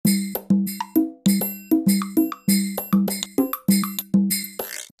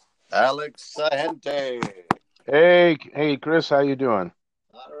Alex Sahente. Hey, Chris, how you doing?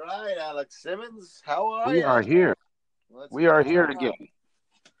 All right, Alex Simmons, how are We you? are here. What's We are going here again. on?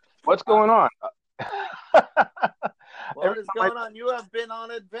 What's Uh, going on? what Every is time going on? You have been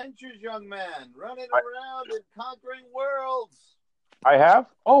on adventures, young man, running I, around and conquering worlds. I have.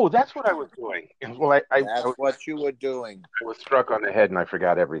 Oh, that's what I was doing. Well, That's what you were doing. I was struck on the head and I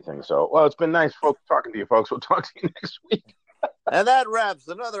forgot everything. So, well, it's been nice, folks, talking to you, folks. We'll talk to you next week. And that wraps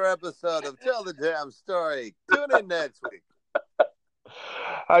another episode of Tell the Damn Story. Tune in next week.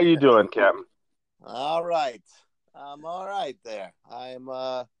 How you doing, Captain? All right. I'm all right there.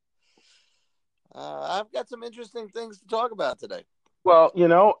 I've got some interesting things to talk about today. Well,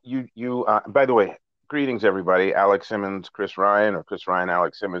 you. By the way, greetings, everybody. Alex Simmons, Chris Ryan, or Chris Ryan,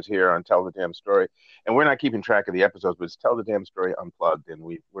 Alex Simmons here on Tell the Damn Story. And we're not keeping track of the episodes, but it's Tell the Damn Story Unplugged, and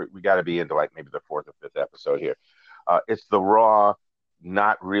we got to be into like maybe the fourth or fifth episode here. It's the raw,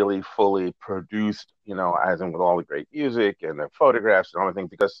 not really fully produced, as in with all the great music and the photographs and all the things,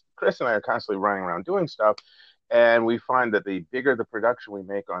 because Chris and I are constantly running around doing stuff. And we find that the bigger the production we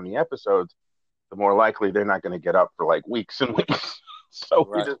make on the episodes, the more likely they're not going to get up for like weeks and weeks. So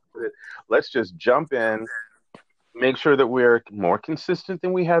we Right. just let's just jump in, make sure that we're more consistent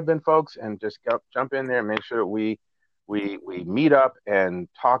than we have been, folks, and just jump in there and make sure that we meet up and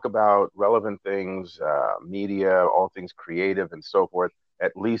talk about relevant things, media, all things creative, and so forth,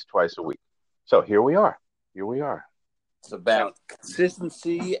 at least twice a week. So here we are. Here we are. It's And about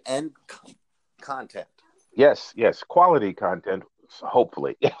consistency and content. yes, quality content.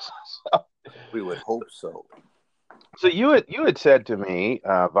 Hopefully, yes. So, We would hope so. so you had said to me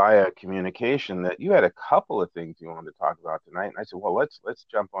via communication that you had a couple of things you wanted to talk about tonight, and I said, well, let's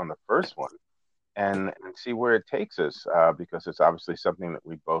jump on the first one and see where it takes us, because it's obviously something that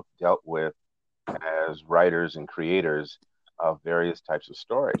we both dealt with as writers and creators of various types of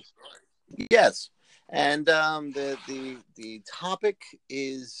stories. Yes, and the topic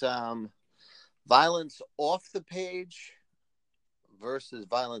is violence off the page versus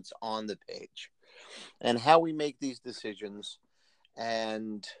violence on the page, and how we make these decisions,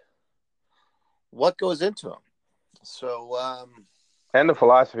 and what goes into them. So, And the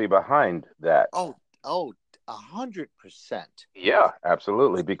philosophy behind that. oh, 100%. Yeah,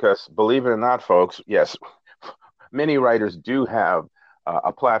 absolutely. Because believe it or not, folks, yes, many writers do have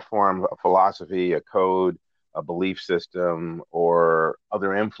a platform, a philosophy, a code, a belief system, or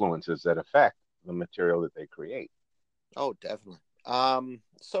other influences that affect the material that they create. Oh, definitely.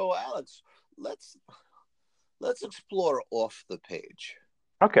 So Alex, let's let's explore off the page.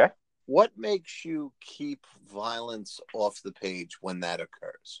 Okay. What makes you keep violence off the page when that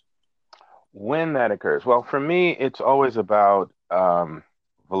occurs? When that occurs, well, for me, it's always about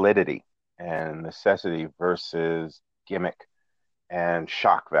validity and necessity versus gimmick and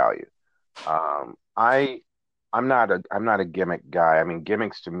shock value. I I'm not a gimmick guy. I mean,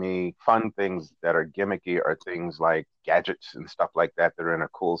 gimmicks to me, fun things that are gimmicky are things like gadgets and stuff like that that are in a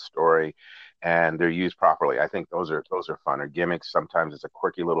cool story and they're used properly. I think those are fun. Or gimmicks sometimes it's a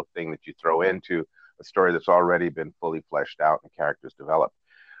quirky little thing that you throw into a story that's already been fully fleshed out and the characters developed.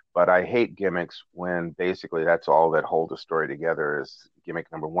 But I hate gimmicks when basically that's all that holds a story together is gimmick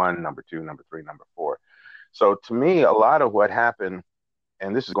number one, number two, number three, number four. So to me, a lot of what happened,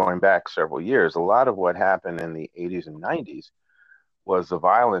 and this is going back several years, a lot of what happened in the 80s and 90s was the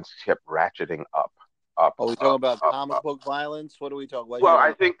violence kept ratcheting up, up, Are we talking up, about up, comic up. book violence? What are we talking? What are you Well,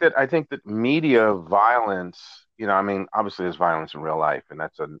 talking I think that media violence, I mean, obviously there's violence in real life, and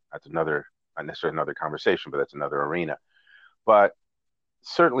that's another, not necessarily another conversation, but that's another arena. But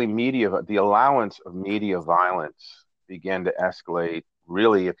certainly media, the allowance of media violence began to escalate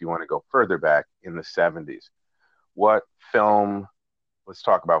really, if you want to go further back, in the 70s. What film, let's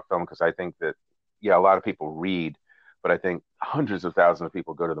talk about film because I think that, yeah, a lot of people read, but I think hundreds of thousands of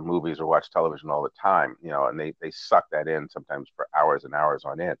people go to the movies or watch television all the time, and they suck that in sometimes for hours and hours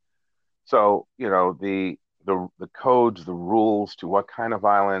on end. So, the codes, the rules to what kind of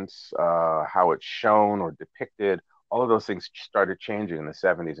violence, how it's shown or depicted, all of those things started changing in the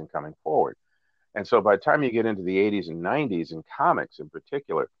 70s and coming forward. And so by the time you get into the 80s and 90s in comics in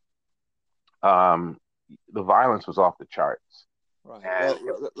particular, um, the violence was off the charts. about? Right. And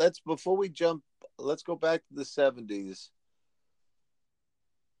Well, let's before we jump, let's go back to the 70s.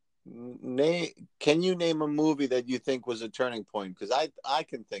 Can you name a movie that you think was a turning point? Because I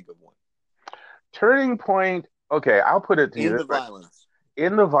can think of one turning point, okay, I'll put it to you in this the way. violence.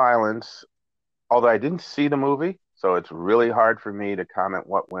 In the violence, although I didn't see the movie, so it's really hard for me to comment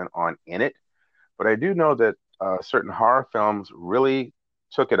what went on in it. But I do know that certain horror films really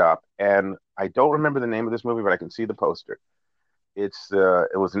took it up. And I don't remember the name of this movie, but I can see the poster. it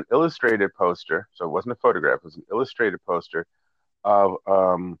was an illustrated poster, so it wasn't a photograph. It was an illustrated poster of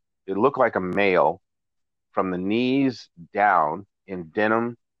it looked like a male from the knees down in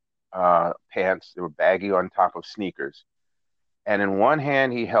denim pants. They were baggy on top of sneakers, and in one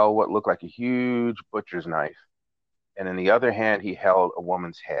hand he held what looked like a huge butcher's knife, and in the other hand he held a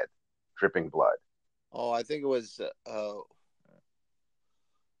woman's head, dripping blood. Oh, I think it was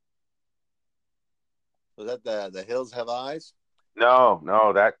that the Hills Have Eyes, No,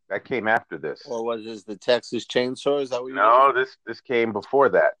 no, that came after this. or was this the Texas Chainsaw? Is that what you're looking No, at? this came before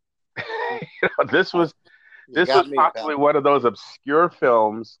that. This Oh, was you this got was me, possibly pal. one of those obscure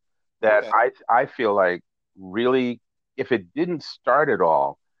films that Okay. I feel like really, if it didn't start at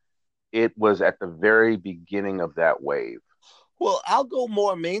all, it was at the very beginning of that wave. Well, I'll go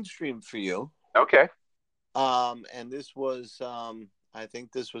more mainstream for you. Okay. And this was, I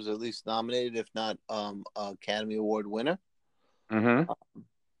think this was at least nominated, if not Academy Award winner. Mm-hmm.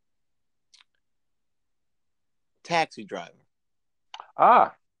 Taxi Driver.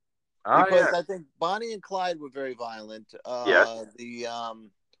 Ah, Because yeah. I think Bonnie and Clyde were very violent. Yes. The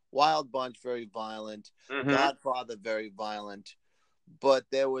Wild Bunch very violent. Mm-hmm. Godfather very violent. But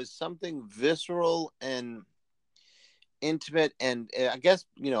there was something visceral and intimate, and I guess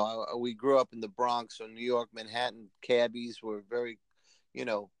we grew up in the Bronx or New York, Manhattan. Cabbies were very, you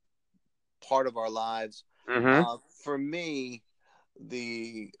know, part of our lives. Mm-hmm. For me,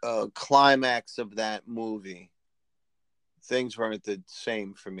 the climax of that movie, things weren't the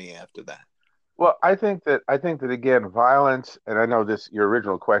same for me after that. Well, I think that again, violence, and I know this. Your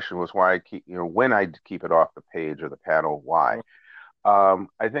original question was why I keep, when I keep it off the page or the panel, why?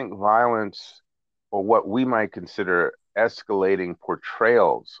 I think violence, or what we might consider escalating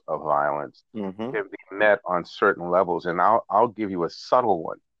portrayals of violence, Mm-hmm. can be met on certain levels, and I'll give you a subtle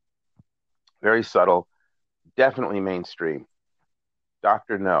one, very subtle, definitely mainstream.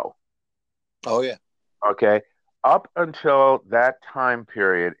 Doctor No. Oh yeah. Okay. Up until that time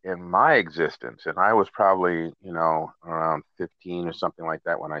period in my existence, and I was probably, around 15 or something like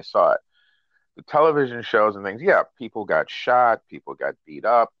that when I saw it. The television shows and things, yeah, people got shot, people got beat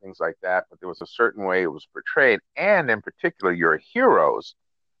up, things like that, but there was a certain way it was portrayed. And in particular, your heroes,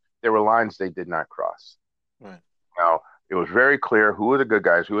 there were lines they did not cross. Right. Now, it was very clear who were the good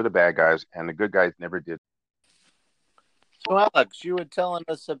guys, who were the bad guys, and the good guys never did. So Alex, you were telling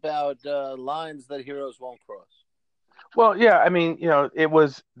us about lines that heroes won't cross. Well, yeah, I mean, it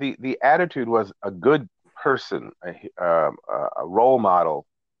was the attitude was a good person, a role model,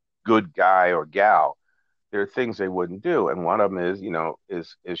 good guy or gal. There are things they wouldn't do, and one of them is,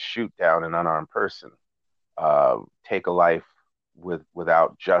 is shoot down an unarmed person, take a life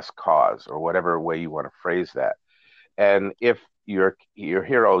without just cause, or whatever way you want to phrase that. And if your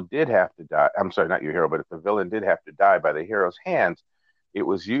hero did have to die, I'm sorry, not your hero, but if the villain did have to die by the hero's hands, it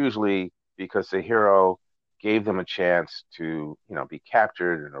was usually because the hero gave them a chance to, be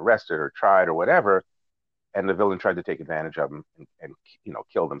captured and arrested or tried or whatever, and the villain tried to take advantage of them and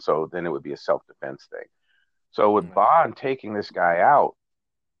kill them. So then it would be a self-defense thing. So with Right. Bond taking this guy out,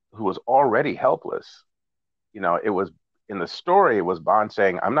 who was already helpless, it was in the story. It was Bond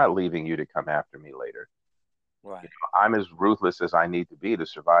saying, "I'm not leaving you to come after me later. Right. I'm as ruthless as I need to be to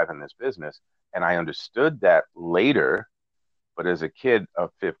survive in this business." And I understood that later, but as a kid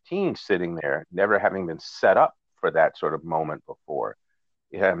of 15 sitting there, never having been set up for that sort of moment before,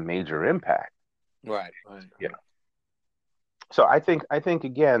 it had a major impact. Right. Right. Yeah. Right. So I think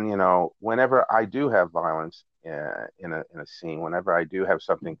again, whenever I do have violence in a scene, whenever I do have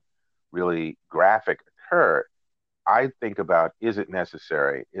something really graphic occur, I think about, is it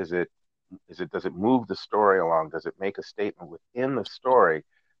necessary? Does it move the story along? Does it make a statement within the story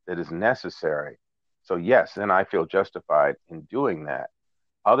that is necessary? So yes, then I feel justified in doing that.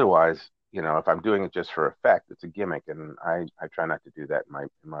 Otherwise, if I'm doing it just for effect, it's a gimmick, and I try not to do that in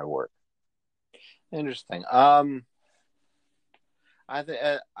my work. Interesting. I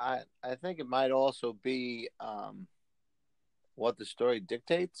think it might also be what the story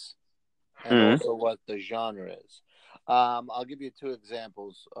dictates, and Mm-hmm. also what the genre is. I'll give you two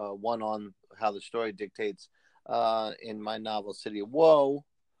examples. One on how the story dictates. In my novel City of Woe,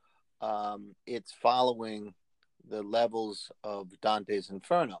 it's following the levels of Dante's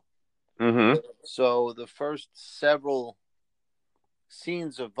Inferno. Mm-hmm. So the first several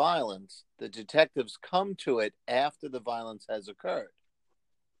scenes of violence, the detectives come to it after the violence has occurred.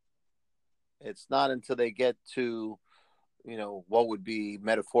 It's not until they get to, what would be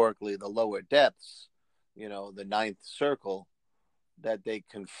metaphorically the lower depths, the ninth circle, that they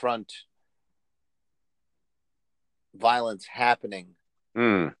confront violence happening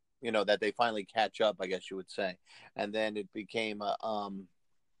Mm. that they finally catch up, I guess you would say. And then it became a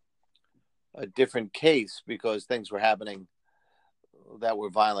different case because things were happening that were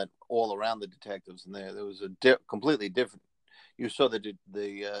violent all around the detectives, and there was a completely different. You saw the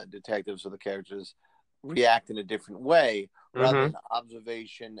detectives or the characters react in a different way rather Mm-hmm. than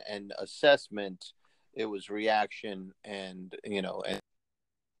observation and assessment. It was reaction, and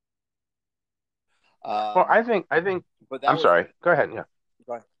Well, um, I think. but I'm that was sorry. Go ahead. Yeah.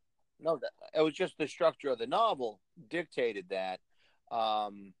 no, it was just the structure of the novel dictated that.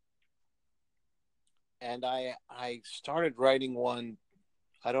 Um, and I started writing one.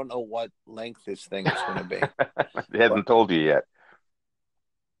 I don't know what length this thing is going to be, It but hasn't told you yet.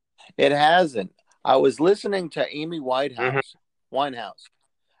 it hasn't. I was listening to Amy Mm-hmm. Winehouse,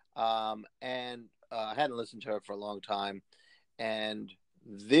 and I hadn't listened to her for a long time, and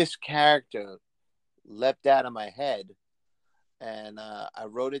this character leapt out of my head, and I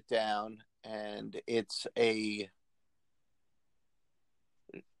wrote it down, and it's a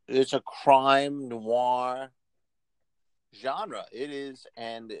crime noir genre. It is,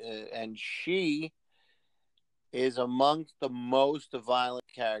 and she is amongst the most violent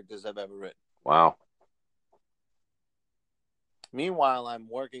characters I've ever written. Wow. Meanwhile, I'm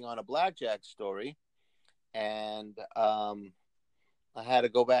working on a blackjack story, and I had to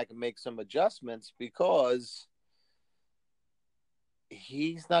go back and make some adjustments because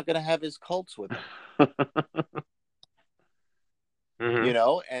he's not going to have his Colts with him,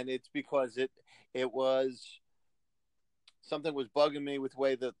 Mm-hmm. and it's because it was something was bugging me with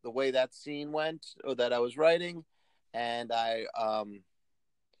the way that scene went or that I was writing, and I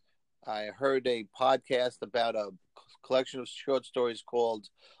heard a podcast about a collection of short stories called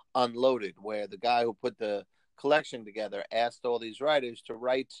Unloaded, where the guy who put the collection together asked all these writers to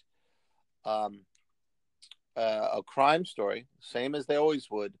write um, a crime story, same as they always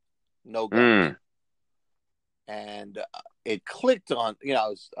would, no guns. Mm. And it clicked on, I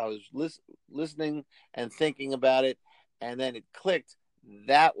was listening and thinking about it, and then it clicked.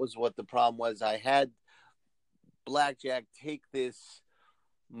 That was what the problem was. I had Blackjack take this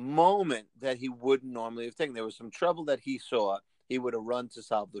moment that he wouldn't normally have taken. There was some trouble that he saw. He would have run to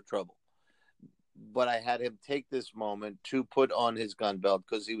solve the trouble. But I had him take this moment to put on his gun belt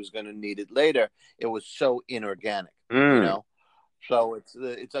because he was going to need it later. It was so inorganic, you Mm. know. So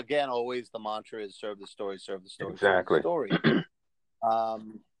it's again always the mantra is serve the story, serve the story, serve the Exactly. story.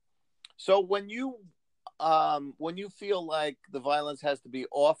 Um, so when you feel like the violence has to be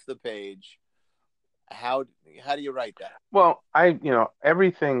off the page, how do you write that? Well,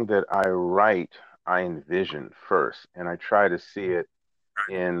 everything that I write, I envision first, and I try to see it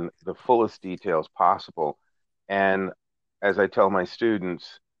in the fullest details possible. And as I tell my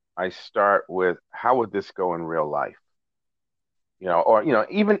students, I start with how would this go in real life? Or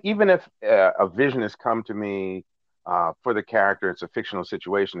even if a vision has come to me for the character, it's a fictional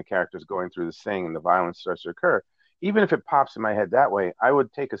situation, the character is going through this thing, and the violence starts to occur. Even if it pops in my head that way, I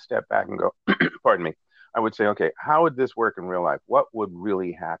would take a step back and go, pardon me. I would say, okay, how would this work in real life? What would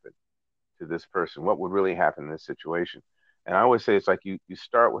really happen to this person? What would really happen in this situation? And I always say it's like you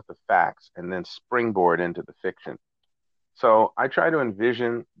start with the facts and then springboard into the fiction. So I try to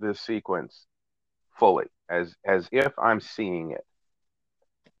envision this sequence fully as if I'm seeing it.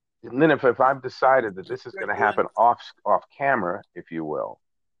 And then if I've decided that this is You're going to doing happen off camera, if you will,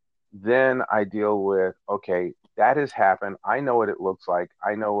 then I deal with, okay, that has happened. I know what it looks like.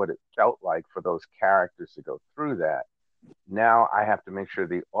 I know what it felt like for those characters to go through that. Now I have to make sure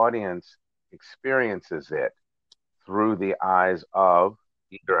the audience experiences it through the eyes of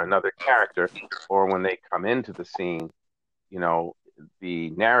either another character or when they come into the scene, you know, the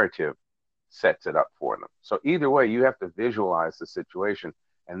narrative sets it up for them. So either way, you have to visualize the situation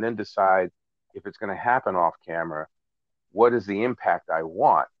and then decide if it's going to happen off camera, what is the impact I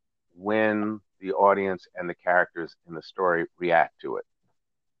want when the audience and the characters in the story react to it.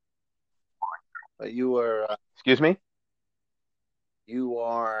 you were Excuse me? you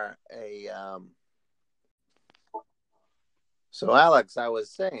are a so Alex, I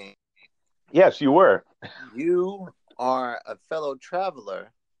was saying Yes, you were. you are a fellow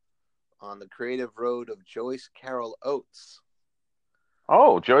traveler on the creative road of Joyce Carol Oates.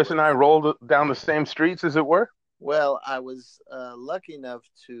 Oh, Joyce and I rolled down the same streets, as it were. Well, I was lucky enough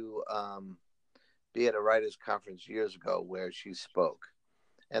to be at a writers' conference years ago where she spoke,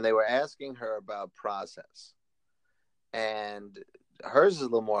 and they were asking her about process. And hers is a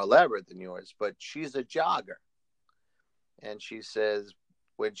little more elaborate than yours, but she's a jogger. And she says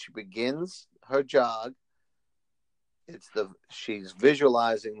when she begins her jog, she's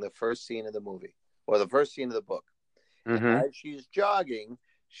visualizing the first scene of the movie or the first scene of the book. And Mm-hmm. as she's jogging,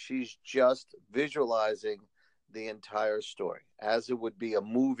 She's just visualizing the entire story as it would be a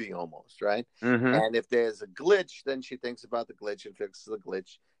movie almost, right? Mm-hmm. And if there's a glitch, then she thinks about the glitch and fixes the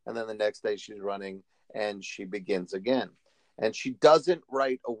glitch. And then the next day she's running and she begins again. And she doesn't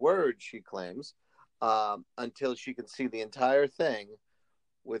write a word, she claims, until she can see the entire thing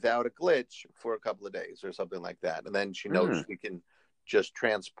without a glitch for a couple of days or something like that. And then she knows she can just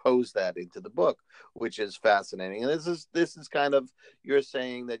transpose that into the book, which is fascinating. And this is kind of, you're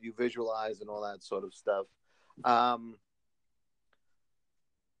saying that you visualize and all that sort of stuff.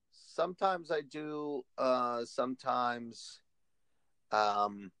 Sometimes I do, sometimes,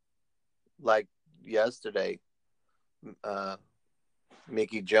 like yesterday,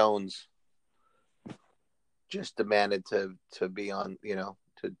 Mickey Jones just demanded to be on, there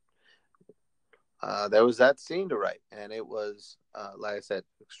was that scene to write, and it was, like I said,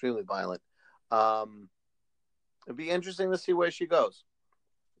 extremely violent. It'd be interesting to see where she goes,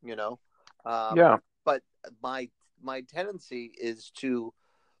 Yeah. But my tendency is to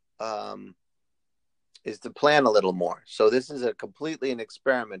plan a little more. So this is completely an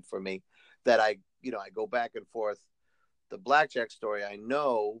experiment for me that I go back and forth. The Blackjack story, I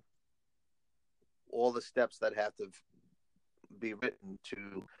know all the steps that have to be written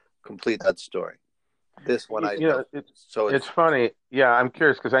to complete that story. This one I don't. It's funny. Yeah, I'm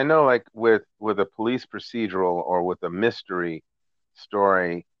curious because I know like with a police procedural or with a mystery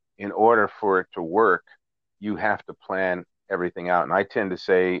story, in order for it to work, you have to plan everything out. And I tend to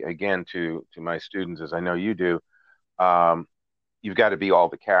say again to my students, as I know you do, you've got to be all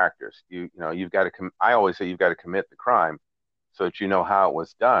the characters. You've got to. I always say you've got to commit the crime so that you know how it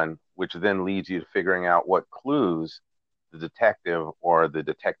was done, which then leads you to figuring out what clues the detective or the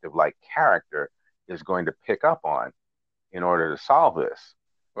detective-like character is going to pick up on in order to solve this.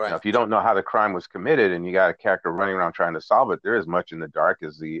 Right. If you don't know how the crime was committed and you got a character running around trying to solve it, they're as much in the dark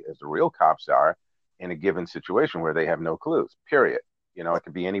as the real cops are in a given situation where they have no clues. Period. It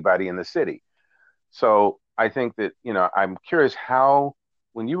could be anybody in the city. So I think that I'm curious how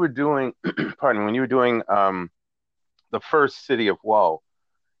when you were doing, pardon me, when you were doing the first City of Woe,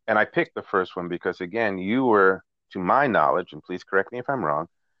 and I picked the first one because again, you were, to my knowledge, and please correct me if I'm wrong,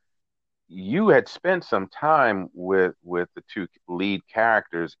 you had spent some time with the two lead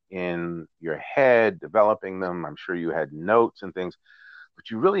characters in your head, developing them. I'm sure you had notes and things, but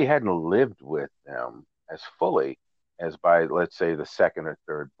you really hadn't lived with them as fully as by, let's say, the second or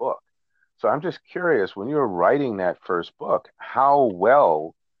third book. So I'm just curious, when you were writing that first book, how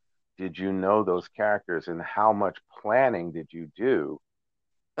well did you know those characters and how much planning did you do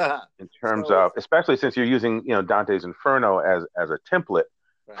in terms of, especially since you're using, Dante's Inferno as a template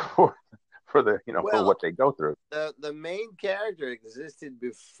for the for what they go through. The main character existed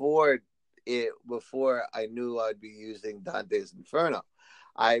before I knew I'd be using Dante's Inferno.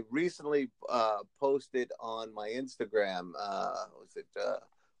 I recently posted on my Instagram,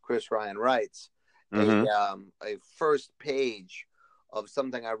 Chris Ryan Writes, a first page of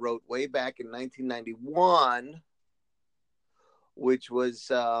something I wrote way back in 1991, which was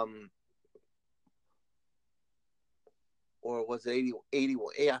or was it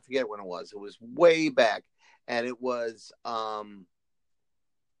 81? I forget when it was. It was way back. And it was, I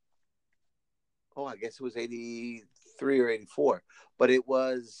guess it was 83 or 84. But it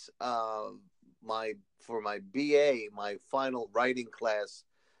was for my BA, my final writing class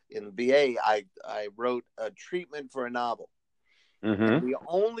in BA, I wrote a treatment for a novel. And the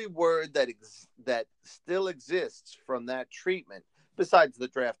only word that still exists from that treatment, besides the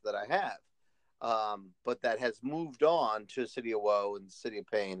draft that I have, but that has moved on to City of Woe and City of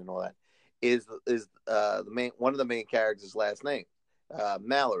Pain and all that, is the main one of the main characters' last name,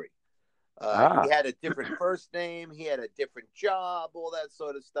 Mallory. He had a different first name, he had a different job, all that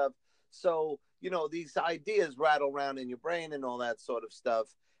sort of stuff. So these ideas rattle around in your brain and all that sort of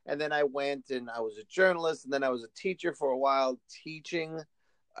stuff. And then I went and I was a journalist, and then I was a teacher for a while, teaching,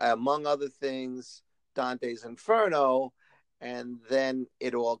 among other things, Dante's Inferno. And then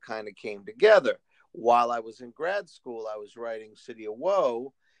it all kind of came together. While I was in grad school, I was writing City of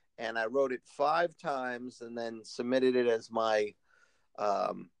Woe, and I wrote it 5 times and then submitted it as my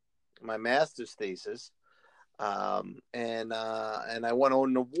my master's thesis. And I won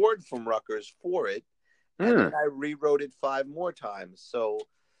an award from Rutgers for it. And then I rewrote it 5 more times. So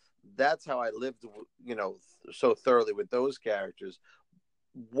that's how I lived, so thoroughly with those characters.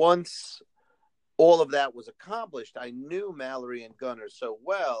 Once all of that was accomplished, I knew Mallory and Gunnar so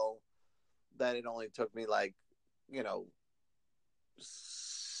well that it only took me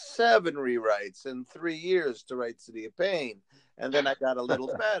 7 rewrites in 3 years to write City of Pain. And then I got a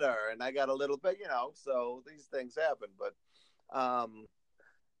little better, and I got a little bit, so these things happen. But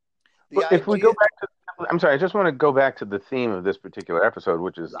The If we idea, go back to, I'm sorry, I just want to go back to the theme of this particular episode,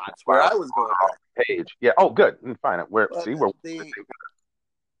 which is that's where I violence was on going off back. the page. Yeah. Oh, good. Fine. But See, we're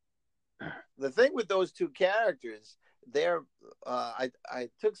the thing with those two characters, they're I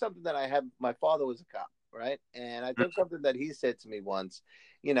took something that I had. My father was a cop, right? And I took something that he said to me once.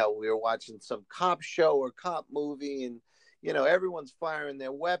 You know, we were watching some cop show or cop movie, and you know, everyone's firing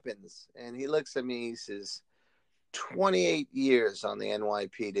their weapons. And he looks at me, he says, 28 years on the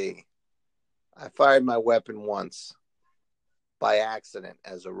NYPD. I fired my weapon once by accident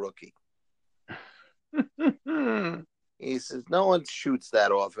as a rookie. He says, no one shoots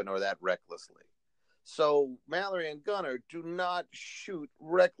that often or that recklessly. So Mallory and Gunnar do not shoot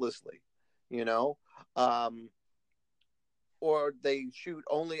recklessly, you know, or they shoot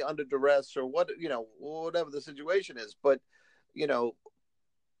only under duress or what, you know, whatever the situation is. But, you know,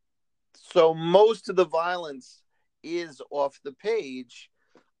 so most of the violence is off the page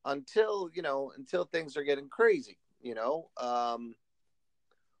until, you know, until things are getting crazy, you know,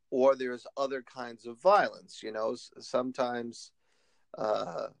 or there's other kinds of violence, you know, sometimes,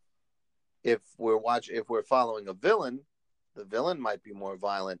 if we're following a villain, the villain might be more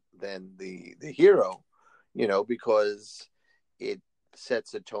violent than the hero, you know, because it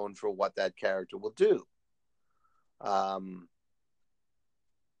sets a tone for what that character will do.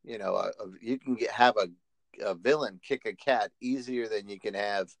 You know, you can have a villain kick a cat easier than you can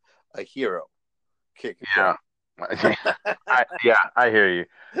have a hero kick a yeah. I hear you.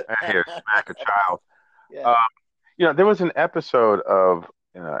 I hear smack a child. Yeah. You know, there was an episode of,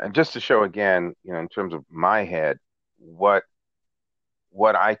 and just to show again, you know, in terms of my head, what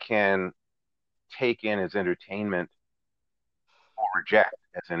what I can take in as entertainment or reject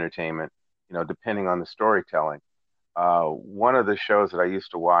as entertainment, you know, depending on the storytelling. One of the shows that I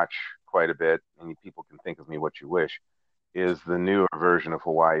used to watch quite a bit, and people can think of me what you wish, is the newer version of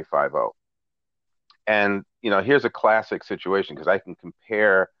Hawaii Five O. And you know, here's a classic situation because I can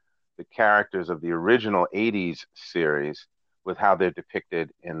compare the characters of the original '80s series with how they're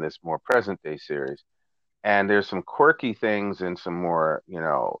depicted in this more present day series. And there's some quirky things and some more, you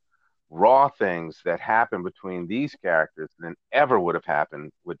know, raw things that happen between these characters than ever would have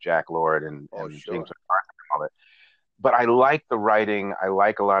happened with Jack Lord Oh, and James sure. McArthur and all that. But I like the writing. I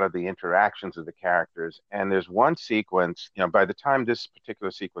like a lot of the interactions of the characters. And there's one sequence, you know, by the time this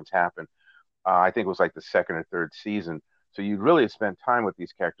particular sequence happened, I think it was like the second or third season. So you really spent time with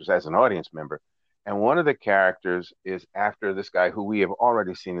these characters as an audience member. And one of the characters is after this guy who we have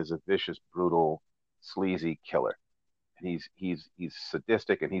already seen as a vicious, brutal, sleazy killer. And he's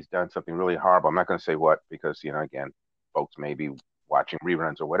sadistic and he's done something really horrible. I'm not going to say what because, you know, again, folks may be watching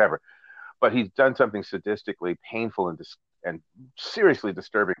reruns or whatever. But he's done something sadistically painful and seriously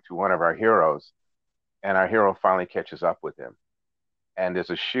disturbing to one of our heroes. And our hero finally catches up with him. And there's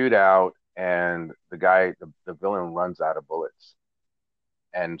a shootout and the villain runs out of bullets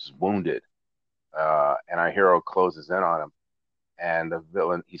and is wounded. And our hero closes in on him. And the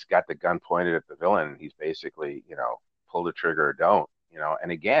villain, he's got the gun pointed at the villain. And he's basically, you know, pull the trigger or don't, you know.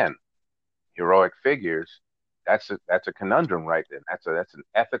 And again, heroic figures, that's a conundrum right there. That's an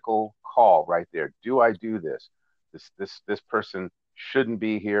ethical call right there. Do I do this? This person shouldn't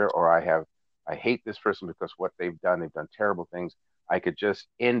be here, or I hate this person because what they've done terrible things. I could just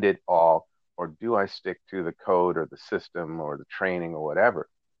end it all, or do I stick to the code or the system or the training or whatever?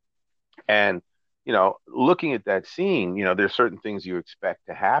 And you know, looking at that scene, you know, there's certain things you expect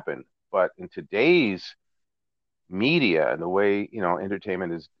to happen, but in today's media and the way, you know,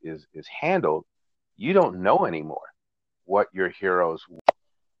 entertainment is handled, you don't know anymore what your heroes.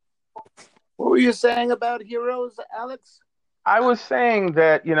 What were you saying about heroes, Alex? I was saying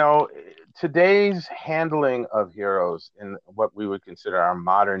that, you know, today's handling of heroes in what we would consider our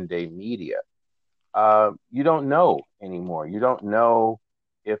modern day media, you don't know anymore. You don't know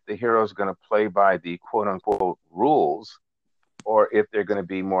if the hero is going to play by the quote unquote rules or if they're going to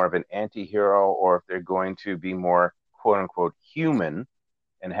be more of an anti-hero or if they're going to be more quote unquote human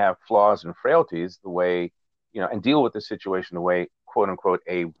and have flaws and frailties the way, you know, and deal with the situation the way quote unquote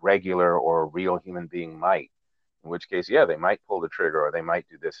a regular or a real human being might. In which case, yeah, they might pull the trigger or they might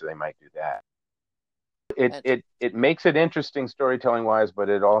do this or they might do that. And, It makes it interesting storytelling wise, but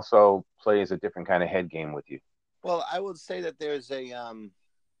it also plays a different kind of head game with you. well, I would say that there's a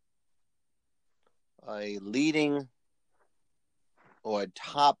leading or a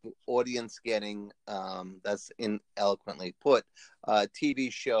top audience getting, that's in eloquently put,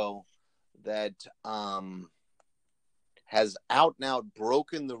 TV show that has out and out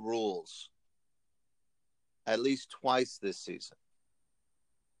broken the rules at least twice this season.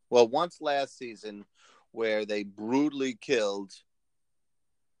 Well, once last season, where they brutally killed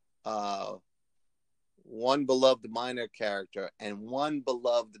uh, one beloved minor character and one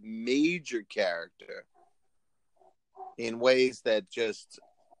beloved major character in ways that just,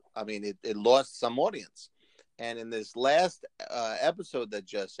 I mean, it lost some audience. And in this last episode that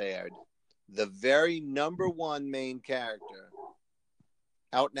just aired, the very number one main character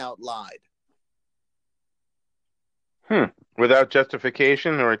out and out lied. Without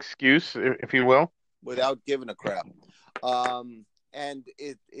justification or excuse, if you will. Without giving a crap. And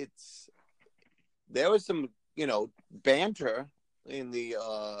it's there was some, banter in the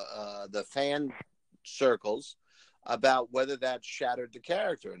fan circles about whether that shattered the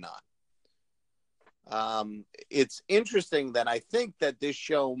character or not. It's interesting that I think that this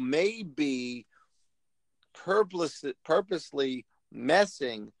show may be purposely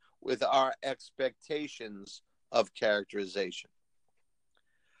messing with our expectations of characterization.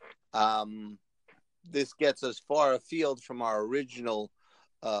 This gets us far afield from our original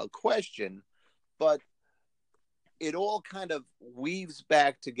question, but it all kind of weaves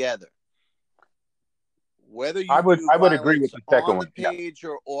back together. Whether you I would agree with the second on one. the page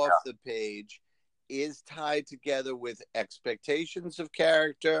or off the page is tied together with expectations of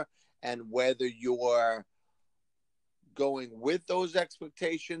character, and whether you're going with those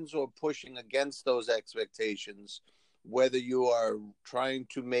expectations or pushing against those expectations, whether you are trying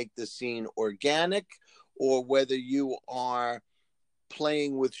to make the scene organic or whether you are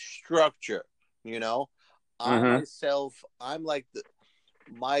playing with structure. I myself, I'm like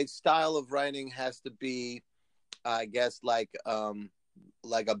my style of writing has to be, I guess, like a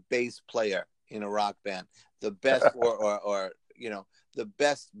bass player in a rock band. The best or the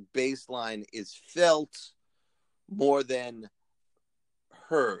best bass line is felt more than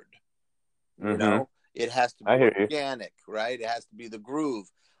heard. It has to be organic, right? It has to be the groove.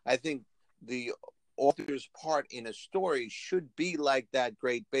 I think the author's part in a story should be like that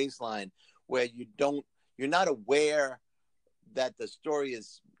great bass line where you're not aware that the story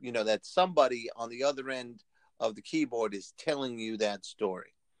is, that somebody on the other end of the keyboard is telling you that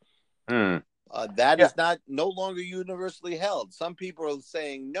story. That is no longer universally held. Some people are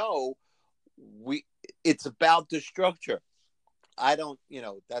saying, no, it's about the structure. I don't,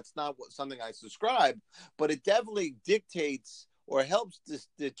 that's not something I subscribe, but it definitely dictates or helps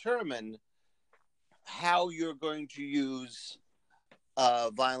determine how you're going to use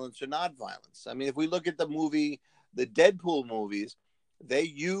violence or not violence. I mean, if we look at the Deadpool movies, they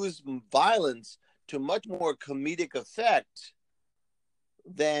use violence to much more comedic effect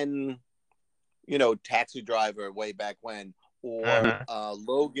than, Taxi Driver way back when, or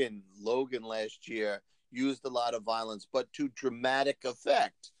Logan last year used a lot of violence, but to dramatic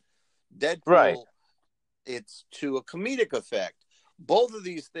effect. Deadpool, it's to a comedic effect. Both of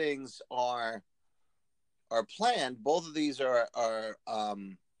these things are planned. Both of these are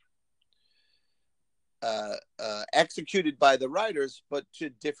executed by the writers, but to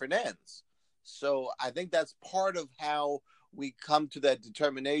different ends. So I think that's part of how we come to that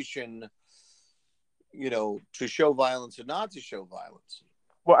determination, to show violence or not to show violence.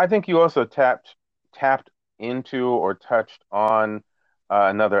 Well, I think you also tapped into or touched on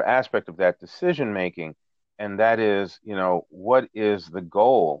another aspect of that decision making, and that is, what is the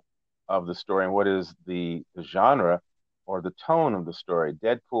goal of the story and what is the genre or the tone of the story.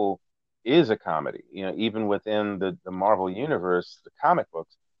 Deadpool is a comedy. Even within the Marvel universe, the comic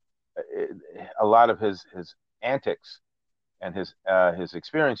books, a lot of his antics and his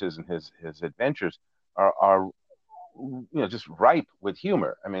experiences and his adventures are just ripe with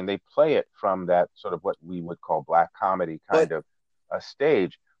humor. I mean, they play it from that sort of what we would call black comedy kind of a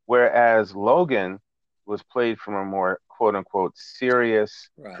stage, whereas Logan was played from a more quote unquote serious,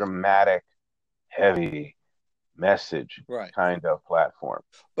 dramatic, heavy message kind of platform.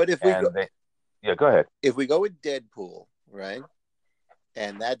 But if we go, go ahead. If we go with Deadpool, right,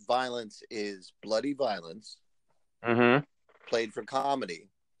 and that violence is bloody violence, played for comedy.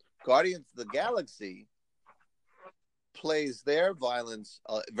 Guardians of the Galaxy plays their violence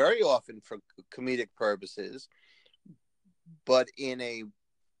very often for comedic purposes, but in a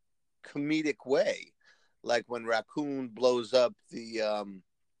comedic way, like when Raccoon blows up the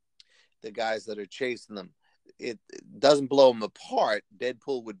guys that are chasing them. It doesn't blow them apart.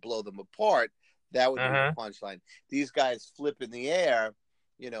 Deadpool would blow them apart. That would be the punchline. These guys flip in the air.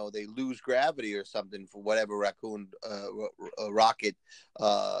 They lose gravity or something for whatever Raccoon rocket,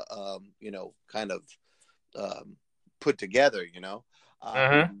 kind of put together.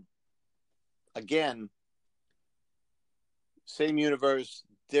 Again, same universe,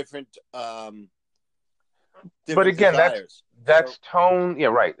 different. But again, desires. So, that's tone. Yeah,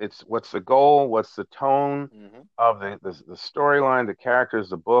 right. It's what's the goal? What's the tone mhm. of the storyline, the characters,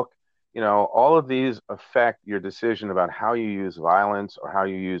 the book? All of these affect your decision about how you use violence or how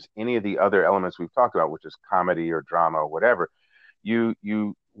you use any of the other elements we've talked about, which is comedy or drama or whatever.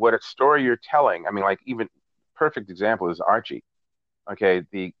 What a story you're telling. I mean, like even perfect example is Archie. Okay,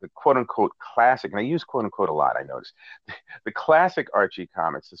 the quote unquote classic, and I use quote unquote a lot, I noticed. The classic Archie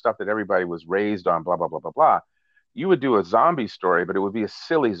comics, the stuff that everybody was raised on, blah, blah, blah, blah, blah. You would do a zombie story, but it would be a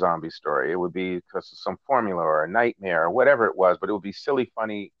silly zombie story. It would be because of some formula or a nightmare or whatever it was, but it would be silly,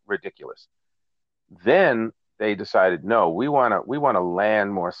 funny, ridiculous. Then they decided, no, we want to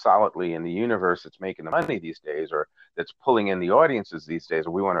land more solidly in the universe that's making the money these days, or that's pulling in the audiences these days,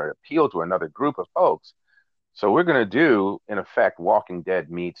 or we want to appeal to another group of folks. So we're going to do, in effect, Walking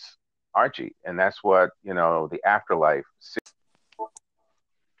Dead meets Archie, and that's what the Afterlife.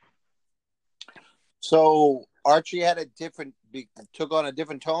 So Archie had took on a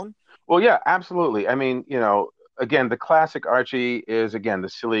different tone. Well, yeah, absolutely. I mean, again, the classic Archie is again the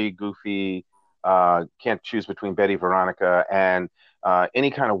silly, goofy, can't choose between Betty Veronica, and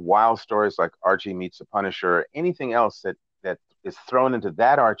any kind of wild stories like Archie meets the Punisher. Anything else that is thrown into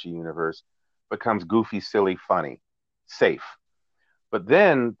that Archie universe becomes goofy, silly, funny, safe. But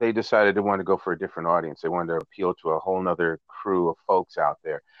then they decided they wanted to go for a different audience. They wanted to appeal to a whole nother crew of folks out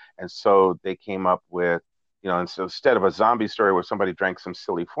there. And so they came up with, and so instead of a zombie story where somebody drank some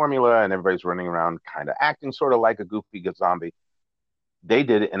silly formula and everybody's running around kind of acting sort of like a goofy zombie, they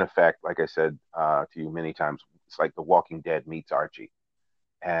did it in effect, like I said to you many times, it's like The Walking Dead meets Archie.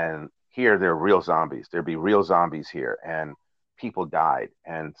 And here they're real zombies. There'd be real zombies here. And people died,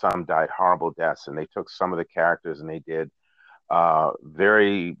 and some died horrible deaths. And they took some of the characters and they did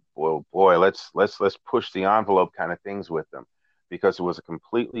very well, boy, let's push the envelope kind of things with them, because it was a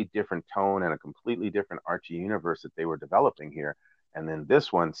completely different tone and a completely different Archie universe that they were developing here. And then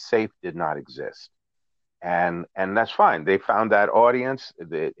this one, safe, did not exist. And that's fine. They found that audience.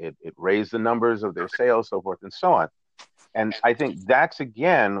 It raised the numbers of their sales, so forth and so on. And I think that's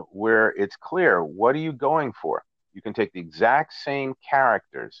again where it's clear, what are you going for? You can take the exact same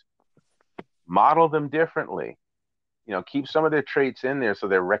characters, model them differently, keep some of their traits in there so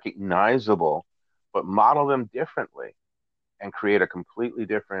they're recognizable, but model them differently and create a completely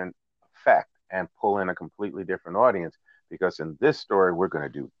different effect and pull in a completely different audience. Because in this story, we're going to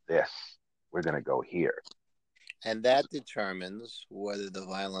do this. We're going to go here. And that determines whether the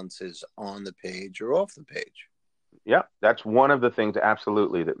violence is on the page or off the page. Yeah, that's one of the things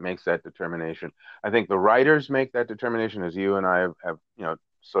absolutely that makes that determination. I think the writers make that determination, as you and I have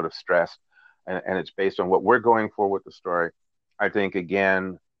sort of stressed, and it's based on what we're going for with the story. I think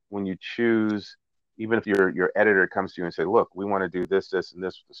again, when you choose, even if your editor comes to you and say, "Look, we want to do this, this, and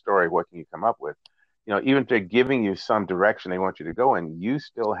this with the story. What can you come up with?" Even if they're giving you some direction they want you to go in, you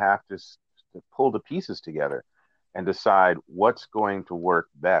still have to pull the pieces together and decide what's going to work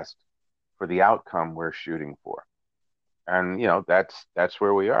best for the outcome we're shooting for. And that's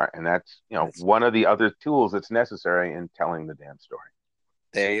where we are, and that's one of the other tools that's necessary in telling the damn story.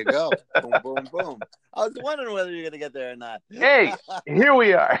 There you go. Boom, boom, boom. I was wondering whether you're going to get there or not. Hey, here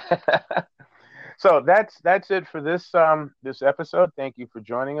we are. So that's it for this episode. Thank you for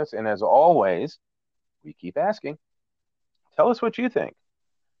joining us, and as always, we keep asking. Tell us what you think.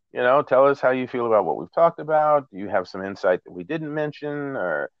 Tell us how you feel about what we've talked about. Do you have some insight that we didn't mention,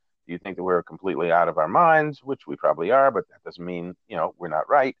 or do you think that we're completely out of our minds, which we probably are, but that doesn't mean we're not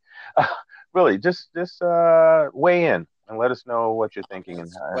right. Really, just weigh in and let us know what you're thinking. And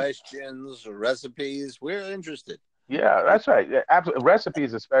questions, recipes, we're interested. Yeah, that's right. Yeah, absolutely.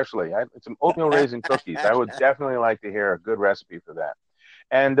 Recipes, especially. Some oatmeal raisin cookies. I would definitely like to hear a good recipe for that.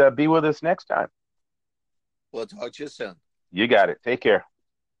 And be with us next time. We'll talk to you soon. You got it. Take care.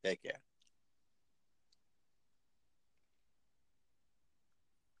 Take care.